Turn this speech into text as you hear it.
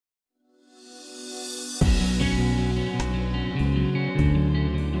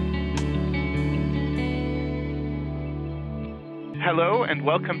Hello and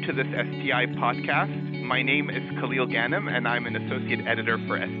welcome to this STI podcast. My name is Khalil Ghanem and I'm an associate editor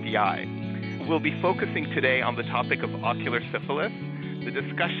for STI. We'll be focusing today on the topic of ocular syphilis. The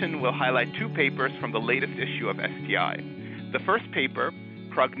discussion will highlight two papers from the latest issue of STI. The first paper,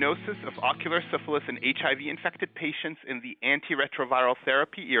 Prognosis of Ocular Syphilis in HIV-Infected Patients in the Antiretroviral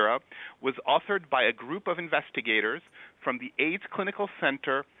Therapy Era, was authored by a group of investigators from the AIDS Clinical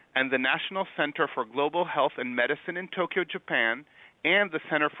Center and the National Center for Global Health and Medicine in Tokyo, Japan, and the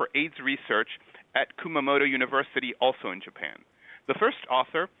Center for AIDS Research at Kumamoto University, also in Japan. The first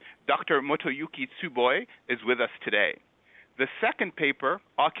author, Dr. Motoyuki Tsuboi, is with us today. The second paper,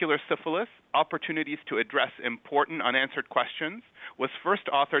 Ocular Syphilis, Opportunities to Address Important Unanswered Questions, was first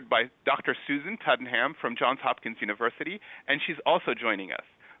authored by Dr. Susan Tuddenham from Johns Hopkins University, and she's also joining us.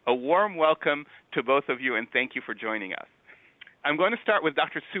 A warm welcome to both of you, and thank you for joining us. I'm going to start with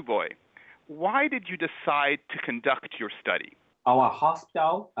Dr. Tsuboi. Why did you decide to conduct your study? Our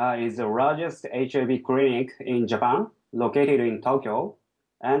hospital is the largest HIV clinic in Japan, located in Tokyo.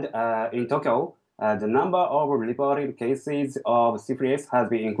 And in Tokyo, the number of reported cases of syphilis has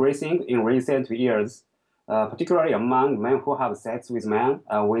been increasing in recent years, particularly among men who have sex with men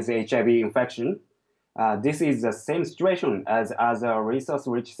with HIV infection. This is the same situation as other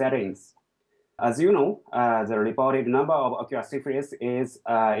resource-rich settings. As you know, the reported number of ocular syphilis is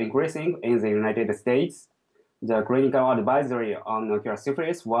increasing in the United States. The clinical advisory on ocular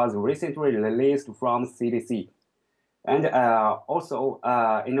syphilis was recently released from CDC. And also,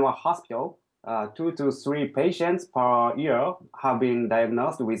 in our hospital, 2 to 3 patients per year have been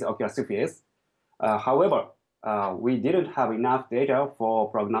diagnosed with ocular syphilis. However, we didn't have enough data for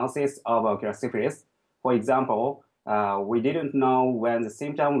prognosis of ocular syphilis. For example, we didn't know when the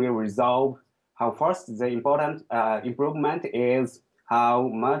symptom will resolve, how fast the important improvement is, how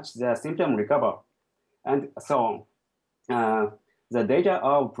much the symptom recover, and so on. The data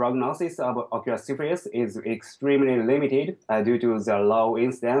of prognosis of ocular syphilis is extremely limited due to the low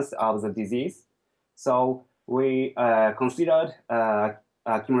incidence of the disease. So we considered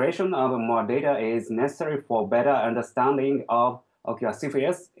accumulation of more data is necessary for better understanding of ocular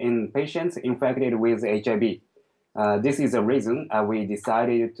syphilis in patients infected with HIV. This is the reason we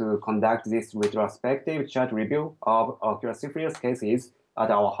decided to conduct this retrospective chart review of ocular syphilis cases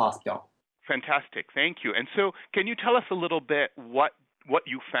at our hospital. Fantastic, thank you. And so can you tell us a little bit what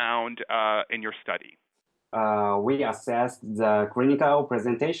you found in your study? We assessed the clinical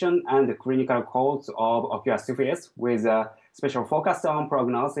presentation and the clinical codes of ocular syphilis with a special focus on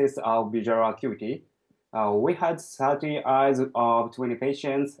prognosis of visual acuity. We had 30 eyes of 20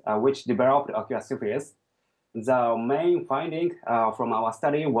 patients which developed ocular syphilis. The main finding from our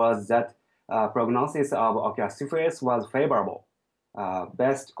study was that prognosis of ocular syphilis was favorable.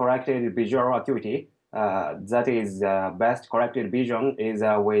 Best corrected visual acuity, that is, best corrected vision is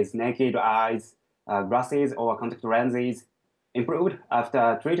with naked eyes, glasses or contact lenses, improved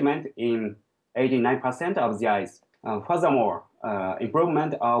after treatment in 89% of the eyes. Furthermore,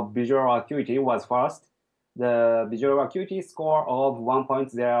 improvement of visual acuity was fast. The visual acuity score of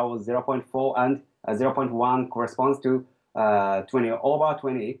 1.0, 0.4, and 0.1 corresponds to 20 over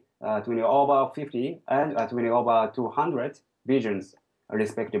 20, 20 over 50, and 20 over 200 visions,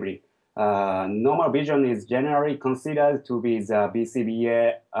 respectively. Normal vision is generally considered to be the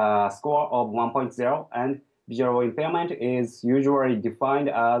BCVA score of 1.0, and visual impairment is usually defined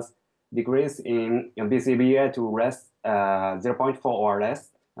as decrease in BCVA to less 0.4 or less.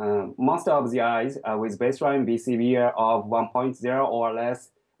 Most of the eyes with baseline BCVA of 1.0 or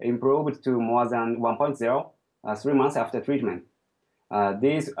less improved to more than 1.0 3 months after treatment.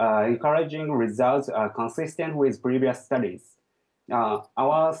 These encouraging results are consistent with previous studies.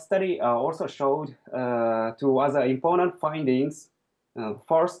 Our study also showed 2 other important findings.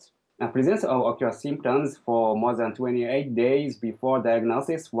 First, presence of ocular symptoms for more than 28 days before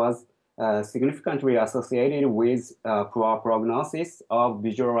diagnosis was significantly associated with poor prognosis of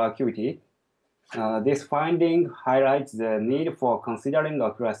visual acuity. This finding highlights the need for considering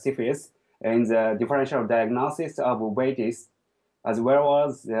ocular syphilis in the differential diagnosis of uveitis, as well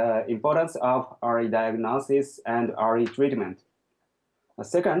as the importance of early diagnosis and early treatment.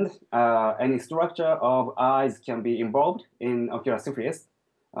 Second, any structure of eyes can be involved in ocular syphilis,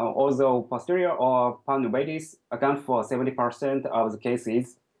 although posterior or panuveitis account for 70% of the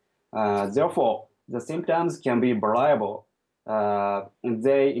cases. Therefore, the symptoms can be variable.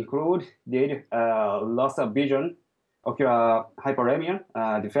 They include loss of vision, ocular hyperemia,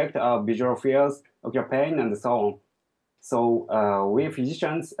 defect of visual fields, ocular pain, and so on. So we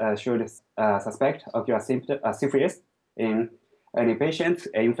physicians should suspect ocular syphilis in any patient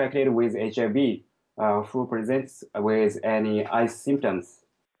infected with HIV who presents with any eye symptoms.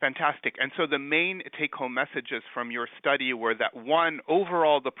 Fantastic. And so the main take-home messages from your study were that, one,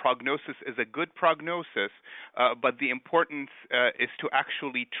 overall the prognosis is a good prognosis, but the importance is to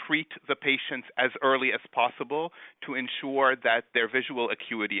actually treat the patients as early as possible to ensure that their visual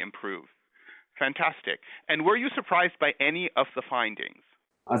acuity improves. Fantastic. And were you surprised by any of the findings?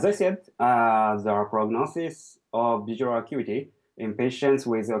 As I said, the prognosis of visual acuity in patients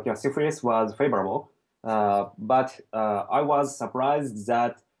with ocular syphilis was favorable, but I was surprised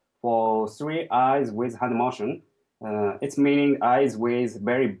that for 3 eyes with hand motion, it's meaning eyes with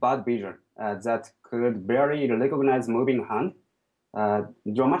very bad vision that could barely recognize moving hand,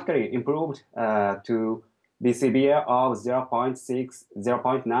 dramatically improved to BCVA of 0.6,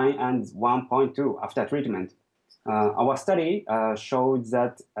 0.9, and 1.2 after treatment. Our study showed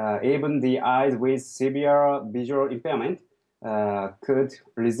that even the eyes with severe visual impairment could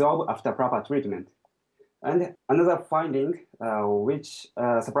resolve after proper treatment. And another finding which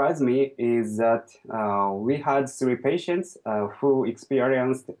surprised me is that we had 3 patients who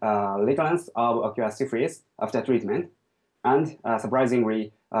experienced recurrence of ocular syphilis after treatment. And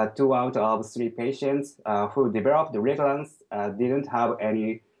surprisingly, 2 out of 3 patients who developed recurrence didn't have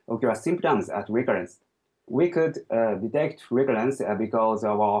any ocular symptoms at recurrence. We could detect recurrence because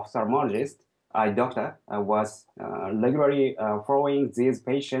our ophthalmologist, eye doctor, was regularly following these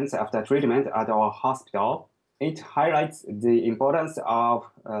patients after treatment at our hospital. It highlights the importance of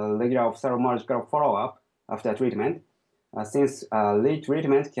regular ophthalmological follow-up after treatment, since late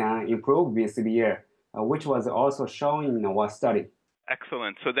treatment can improve BCVA, which was also shown in our study.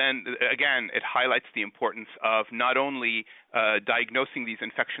 Excellent. So then, again, it highlights the importance of not only diagnosing these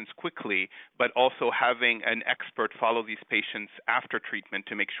infections quickly, but also having an expert follow these patients after treatment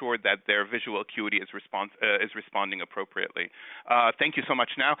to make sure that their visual acuity is responding appropriately. Thank you so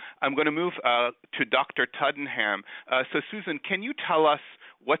much. Now, I'm going to move to Dr. Tuddenham. So, Susan, can you tell us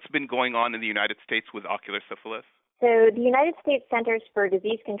what's been going on in the United States with ocular syphilis? So the United States Centers for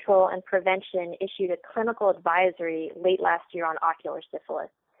Disease Control and Prevention issued a clinical advisory late last year on ocular syphilis.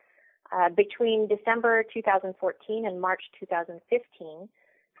 Between December 2014 and March 2015,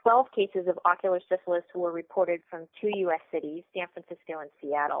 12 cases of ocular syphilis were reported from 2 U.S. cities, San Francisco and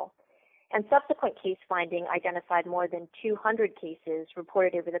Seattle. And subsequent case finding identified more than 200 cases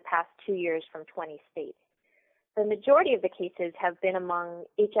reported over the past 2 years from 20 states. The majority of the cases have been among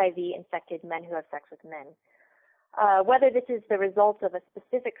HIV-infected men who have sex with men. Whether this is the result of a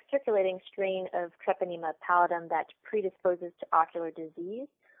specific circulating strain of Treponema pallidum that predisposes to ocular disease,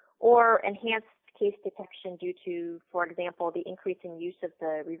 or enhanced case detection due to, for example, the increasing use of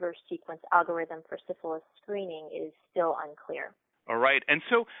the reverse sequence algorithm for syphilis screening, is still unclear. All right. And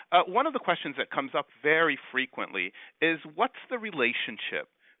so one of the questions that comes up very frequently is, what's the relationship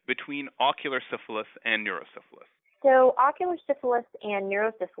between ocular syphilis and neurosyphilis? So ocular syphilis and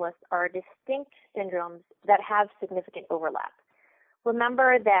neurosyphilis are distinct syndromes that have significant overlap.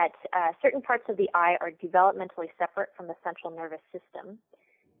 Remember that certain parts of the eye are developmentally separate from the central nervous system.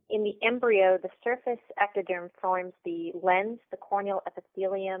 In the embryo, the surface ectoderm forms the lens, the corneal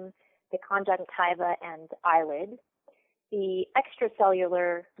epithelium, the conjunctiva, and eyelid. The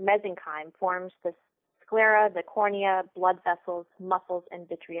extracellular mesenchyme forms the sclera, the cornea, blood vessels, muscles, and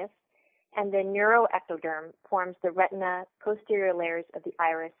vitreous. And the neuroectoderm forms the retina, posterior layers of the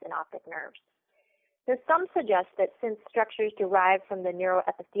iris, and optic nerves. So some suggest that since structures derived from the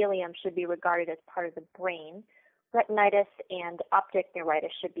neuroepithelium should be regarded as part of the brain, retinitis and optic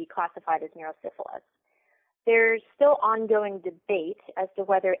neuritis should be classified as neurosyphilis. There's still ongoing debate as to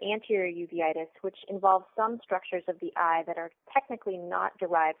whether anterior uveitis, which involves some structures of the eye that are technically not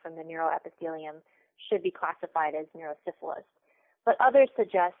derived from the neuroepithelium, should be classified as neurosyphilis. But others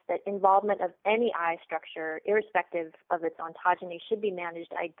suggest that involvement of any eye structure, irrespective of its ontogeny, should be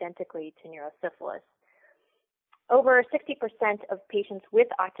managed identically to neurosyphilis. Over 60% of patients with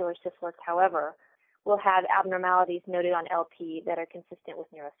ocular syphilis, however, will have abnormalities noted on LP that are consistent with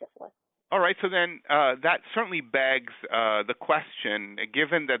neurosyphilis. All right, so then that certainly begs the question,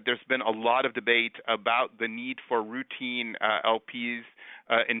 given that there's been a lot of debate about the need for routine LPs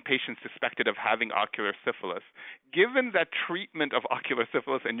in patients suspected of having ocular syphilis, given that treatment of ocular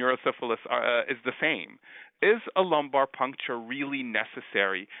syphilis and neurosyphilis is the same, is a lumbar puncture really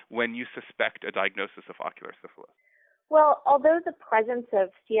necessary when you suspect a diagnosis of ocular syphilis? Well, although the presence of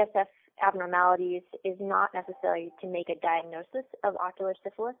CSF abnormalities is not necessary to make a diagnosis of ocular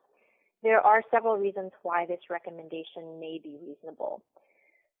syphilis, there are several reasons why this recommendation may be reasonable.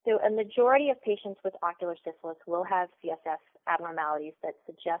 So a majority of patients with ocular syphilis will have CSF abnormalities that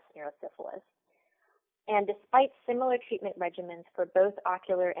suggest neurosyphilis. And despite similar treatment regimens for both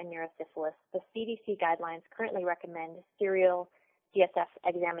ocular and neurosyphilis, the CDC guidelines currently recommend serial CSF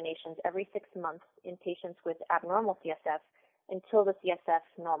examinations every 6 months in patients with abnormal CSF until the CSF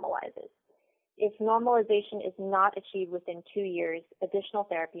normalizes. If normalization is not achieved within 2 years, additional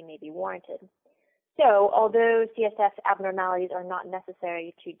therapy may be warranted. So, although CSF abnormalities are not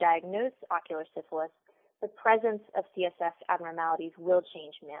necessary to diagnose ocular syphilis, the presence of CSF abnormalities will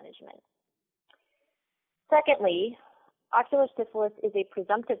change management. Secondly, ocular syphilis is a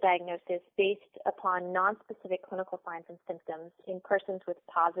presumptive diagnosis based upon nonspecific clinical signs and symptoms in persons with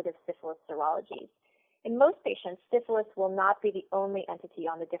positive syphilis serologies. In most patients, syphilis will not be the only entity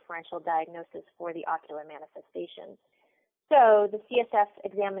on the differential diagnosis for the ocular manifestations. So the CSF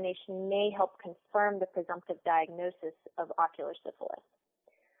examination may help confirm the presumptive diagnosis of ocular syphilis.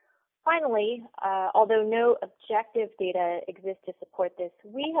 Finally, although no objective data exists to support this,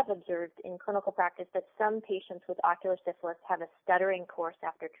 we have observed in clinical practice that some patients with ocular syphilis have a stuttering course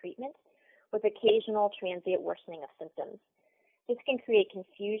after treatment with occasional transient worsening of symptoms. This can create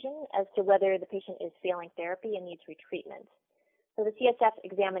confusion as to whether the patient is failing therapy and needs retreatment. So the CSF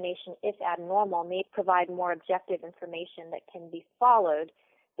examination, if abnormal, may provide more objective information that can be followed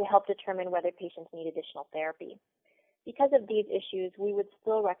to help determine whether patients need additional therapy. Because of these issues, we would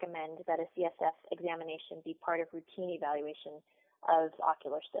still recommend that a CSF examination be part of routine evaluation of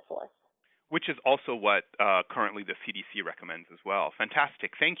ocular syphilis. Which is also what currently the CDC recommends as well.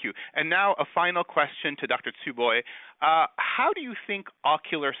 Fantastic. Thank you. And now a final question to Dr. Tsuboi. How do you think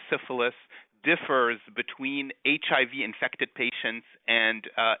ocular syphilis differs between HIV-infected patients and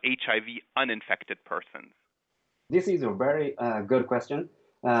HIV-uninfected persons? This is a very good question.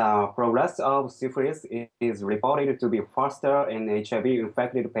 Progress of syphilis is reported to be faster in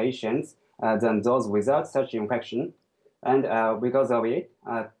HIV-infected patients than those without such infection. And because of it,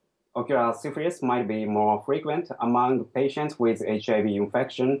 ocular syphilis might be more frequent among patients with HIV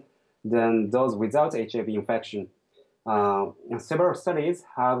infection than those without HIV infection. Several studies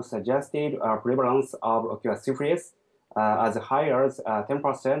have suggested a prevalence of ocular syphilis as high as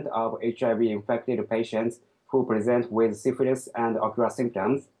 10% of HIV-infected patients who present with syphilis and ocular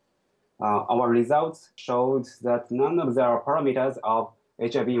symptoms. Our results showed that none of the parameters of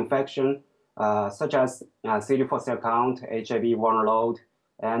HIV infection, such as CD4 cell count, HIV-1 load,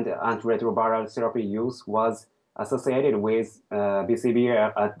 and antiretroviral therapy use, was associated with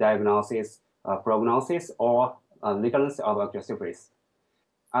BCVA at diagnosis, prognosis, or recurrence of ocular syphilis.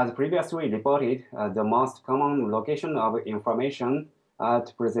 As previously reported, the most common location of inflammation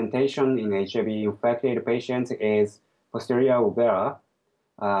at presentation in HIV-infected patients is posterior uvula.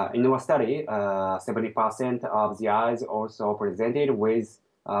 In our study, 70% of the eyes also presented with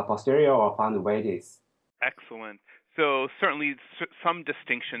posterior or panuveitis. Excellent. So certainly some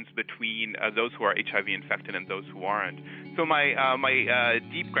distinctions between those who are HIV infected and those who aren't. So my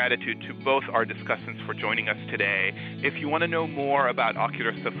deep gratitude to both our discussants for joining us today. If you want to know more about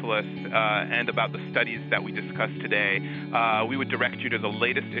ocular syphilis and about the studies that we discussed today, we would direct you to the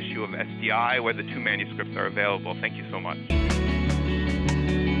latest issue of STI, where the 2 manuscripts are available. Thank you so much.